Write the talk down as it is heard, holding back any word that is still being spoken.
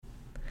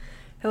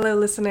Hello,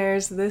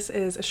 listeners. This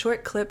is a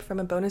short clip from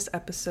a bonus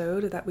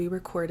episode that we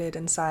recorded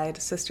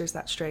inside Sisters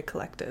That Stray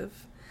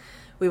Collective.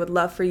 We would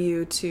love for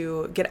you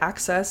to get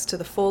access to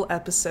the full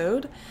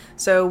episode,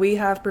 so we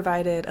have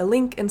provided a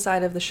link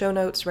inside of the show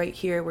notes right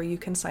here where you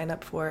can sign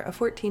up for a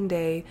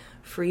 14-day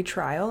free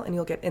trial, and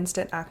you'll get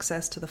instant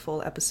access to the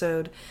full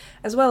episode,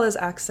 as well as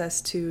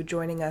access to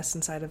joining us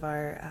inside of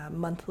our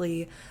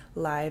monthly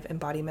live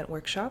embodiment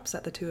workshops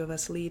that the two of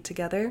us lead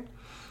together.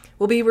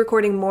 We'll be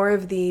recording more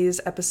of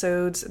these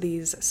episodes,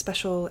 these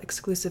special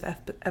exclusive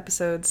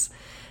episodes,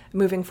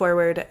 moving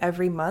forward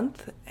every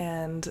month,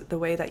 and the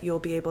way that you'll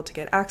be able to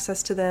get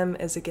access to them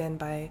is again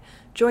by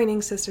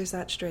joining Sisters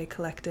That Stray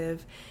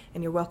Collective,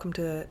 and you're welcome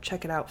to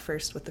check it out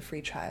first with the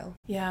free trial.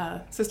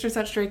 Yeah, Sisters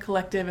That Stray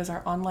Collective is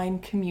our online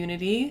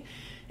community,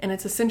 and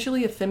it's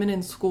essentially a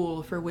feminine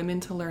school for women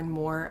to learn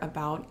more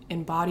about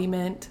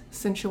embodiment,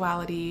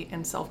 sensuality,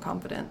 and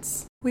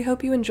self-confidence. We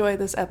hope you enjoy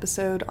this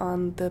episode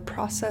on the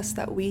process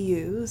that we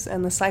use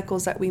and the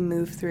cycles that we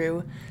move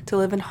through to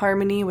live in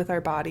harmony with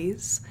our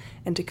bodies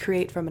and to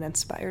create from an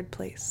inspired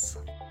place.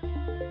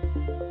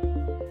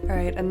 All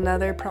right,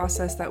 another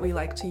process that we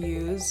like to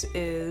use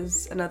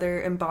is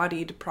another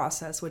embodied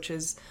process, which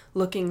is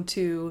looking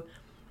to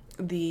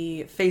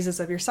the phases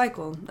of your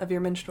cycle, of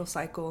your menstrual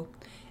cycle.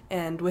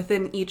 And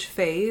within each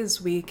phase,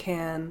 we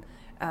can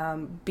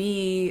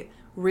be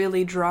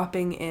really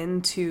dropping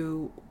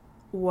into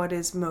what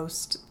is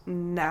most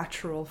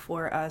natural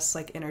for us,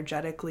 like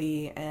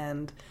energetically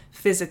and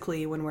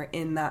physically when we're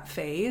in that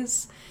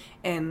phase,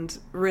 and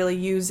really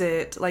use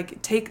it, like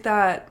take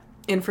that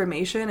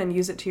information and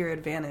use it to your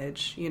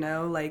advantage, you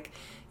know, like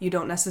you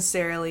don't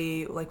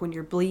necessarily, like when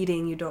you're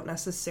bleeding, you don't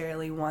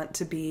necessarily want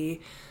to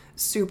be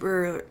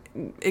super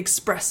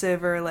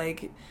expressive or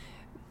like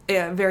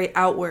very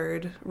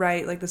outward,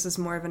 right? Like this is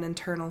more of an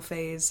internal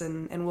phase,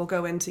 and we'll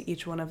go into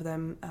each one of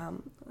them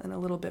in a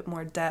little bit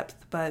more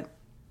depth, but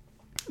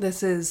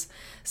this is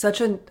such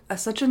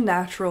a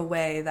natural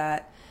way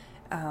that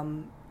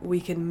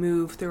we can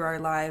move through our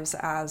lives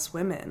as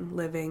women,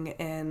 living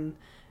in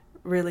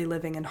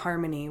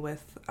harmony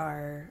with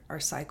our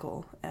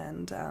cycle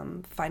and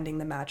finding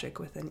the magic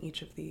within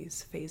each of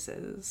these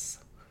phases.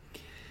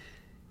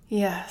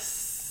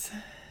 Yes.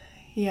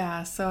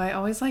 Yeah, so I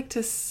always like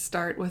to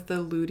start with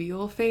the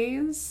luteal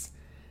phase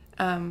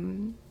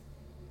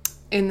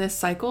in this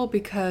cycle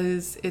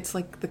because it's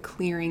like the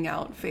clearing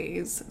out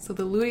phase. So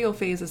the luteal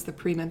phase is the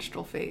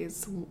premenstrual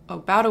phase,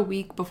 about a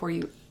week before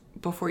you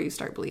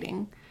start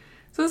bleeding.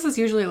 So this is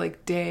usually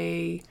like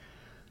day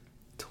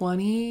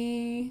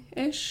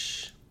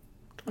 20-ish,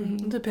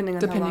 depending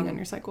on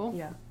your cycle.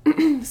 Yeah.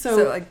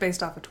 so like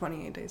based off a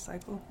 28-day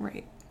cycle.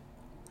 Right.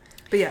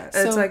 But yeah,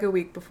 it's like a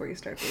week before you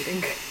start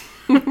bleeding.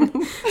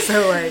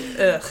 So like,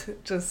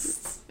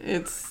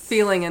 it's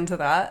feeling into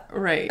that.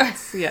 Right.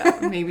 Yeah.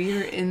 Maybe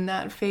you're in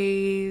that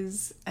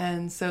phase.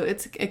 And so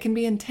it can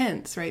be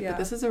intense, right? Yeah. But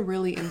this is a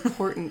really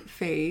important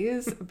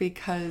phase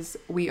because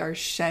we are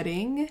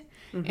shedding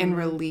and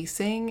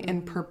releasing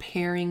and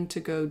preparing to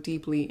go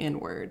deeply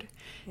inward.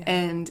 Yeah.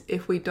 And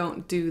if we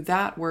don't do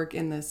that work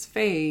in this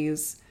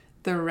phase,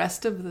 the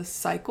rest of the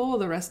cycle,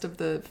 the rest of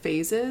the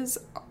phases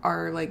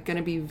are like going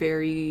to be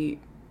very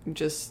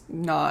just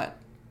not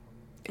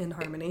in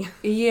harmony.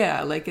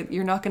 Yeah, like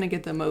you're not going to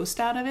get the most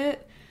out of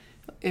it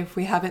if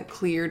we haven't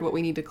cleared what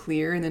we need to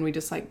clear, and then we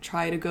just like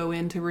try to go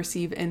in to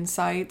receive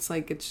insights.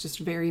 Like it's just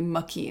very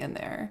mucky in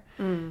there.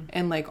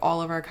 And like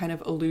all of our kind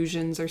of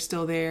illusions are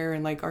still there,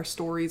 and like our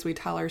stories we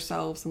tell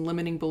ourselves and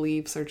limiting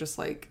beliefs are just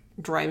like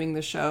driving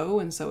the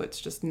show, and so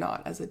it's just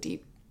not as a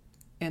deep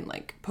and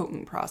like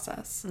potent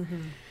process.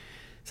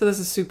 So this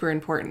is super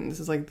important. This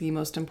is like the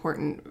most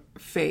important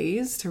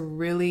phase to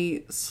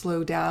really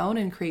slow down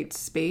and create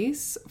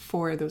space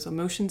for those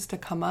emotions to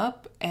come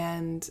up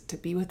and to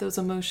be with those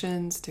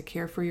emotions, to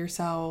care for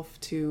yourself,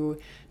 to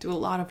do a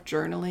lot of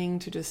journaling,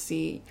 to just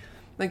see,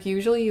 like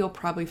usually you'll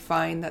probably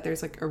find that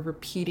there's like a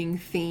repeating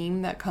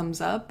theme that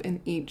comes up in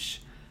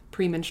each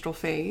premenstrual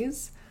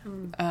phase.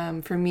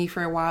 For me,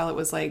 for a while, it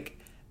was like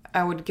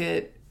I would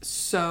get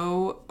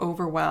so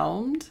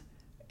overwhelmed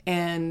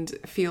and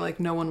feel like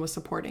no one was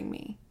supporting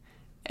me.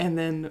 And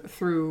then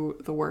through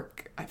the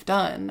work I've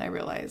done, I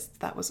realized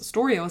that was a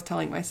story I was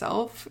telling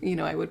myself. You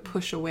know, I would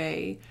push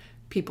away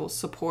people's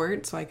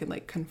support so I could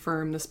like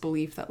confirm this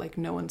belief that like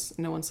no one's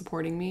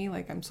supporting me,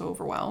 like I'm so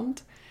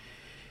overwhelmed.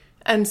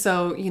 And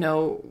so, you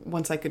know,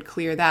 once I could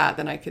clear that,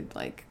 then I could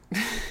like,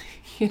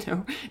 you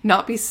know,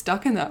 not be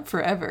stuck in that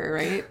forever,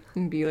 right?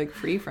 And be like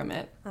free from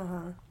it.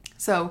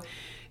 So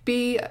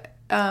be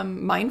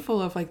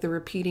mindful of like the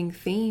repeating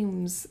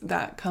themes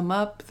that come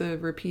up, the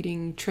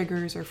repeating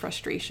triggers or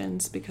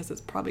frustrations, because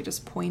it's probably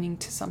just pointing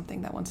to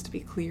something that wants to be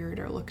cleared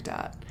or looked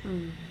at.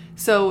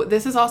 So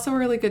this is also a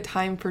really good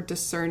time for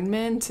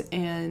discernment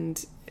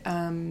and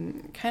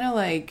kind of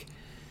like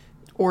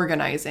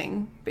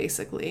organizing,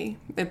 basically.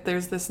 If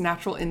there's this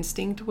natural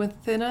instinct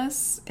within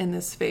us in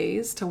this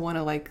phase to want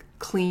to like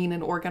clean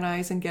and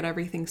organize and get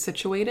everything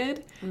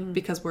situated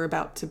because we're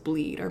about to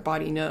bleed. Our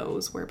body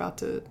knows we're about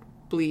to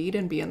bleed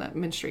and be in that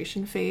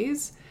menstruation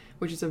phase.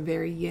 which is a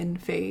very yin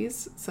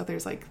phase. So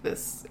there's like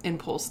this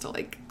impulse to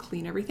like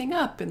clean everything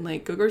up and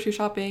like go grocery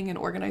shopping and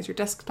organize your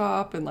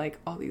desktop and like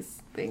all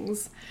these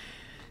things.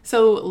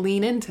 So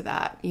lean into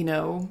that, you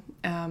know.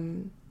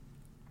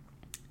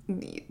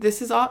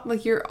 This is all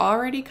like you're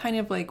already kind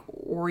of like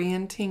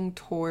orienting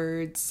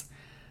towards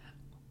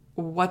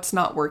what's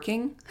not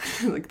working.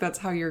 Like that's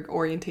how your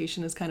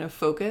orientation is kind of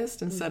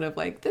focused instead of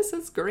like, this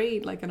is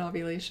great, like an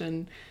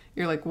ovulation.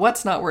 You're like,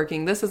 what's not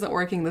working? This isn't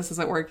working. This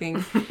isn't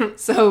working.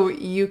 So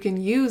you can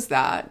use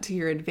that to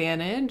your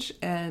advantage,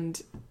 and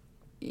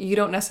you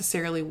don't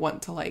necessarily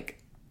want to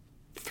like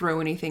throw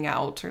anything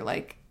out or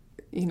like,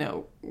 you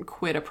know,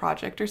 quit a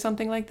project or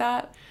something like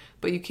that.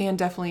 But you can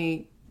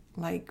definitely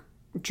like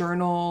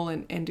journal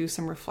and do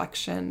some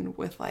reflection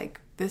with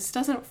like, this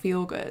doesn't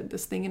feel good.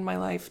 This thing in my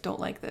life, don't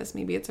like this.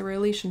 Maybe it's a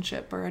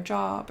relationship or a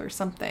job or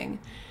something.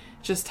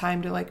 Just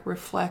time to like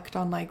reflect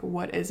on like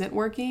what isn't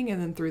working, and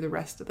then through the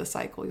rest of the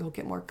cycle you'll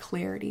get more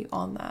clarity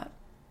on that.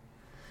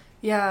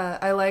 Yeah,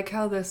 I like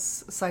how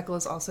this cycle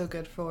is also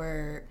good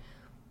for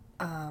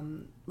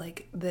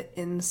like the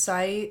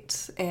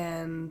insight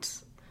and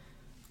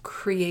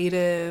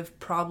creative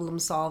problem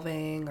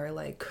solving or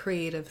like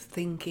creative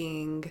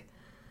thinking,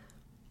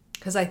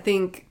 because I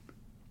think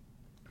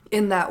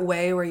in that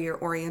way where you're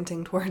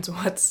orienting towards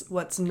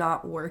what's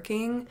not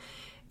working,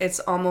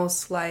 it's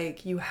almost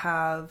like you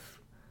have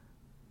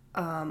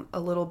a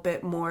little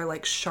bit more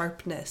like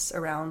sharpness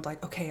around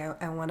like, okay,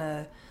 I want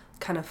to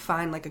kind of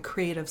find like a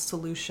creative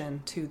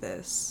solution to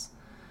this.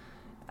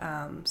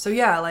 So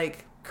yeah,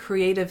 like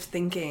creative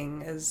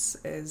thinking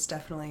is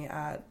definitely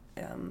at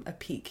a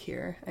peak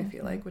here, I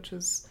feel like, which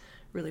is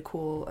really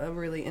cool, a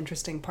really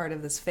interesting part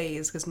of this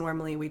phase, because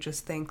normally we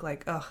just think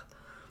like, ugh,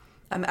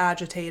 I'm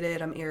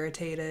agitated, I'm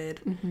irritated.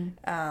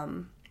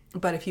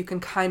 But if you can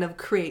kind of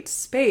create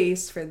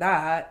space for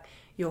that,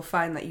 you'll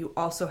find that you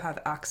also have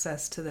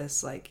access to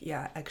this like,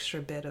 yeah, extra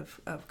bit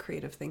of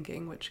creative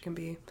thinking, which can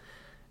be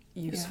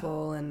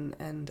useful and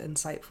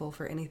insightful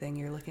for anything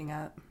you're looking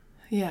at.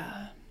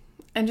 Yeah.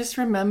 And just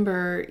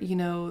remember, you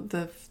know,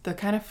 the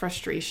kind of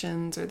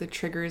frustrations or the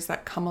triggers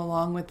that come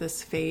along with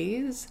this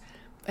phase,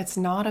 it's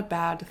not a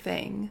bad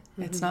thing.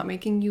 It's not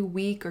making you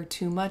weak or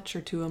too much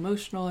or too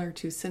emotional or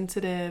too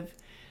sensitive.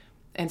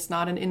 It's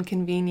not an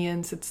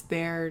inconvenience. It's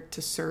there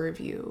to serve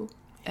you.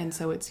 And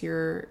so it's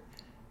your,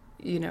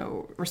 you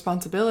know,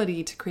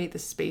 responsibility to create the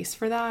space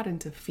for that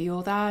and to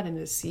feel that and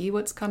to see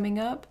what's coming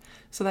up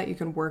so that you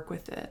can work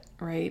with it,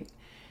 right?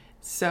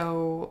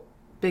 So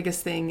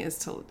biggest thing is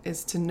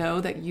to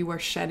know that you are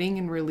shedding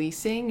and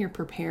releasing. You're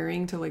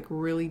preparing to like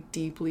really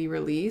deeply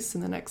release in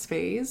the next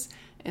phase.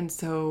 And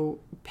so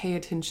pay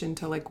attention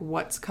to like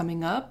what's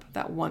coming up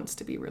that wants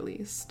to be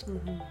released.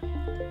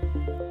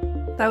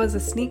 That was a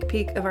sneak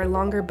peek of our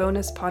longer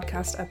bonus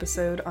podcast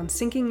episode on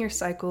syncing your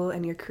cycle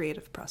and your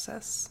creative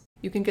process.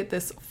 You can get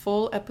this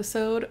full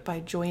episode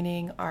by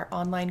joining our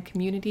online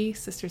community,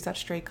 Sisters That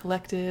Stray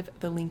Collective.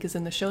 The link is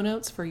in the show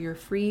notes for your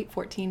free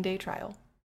 14-day trial.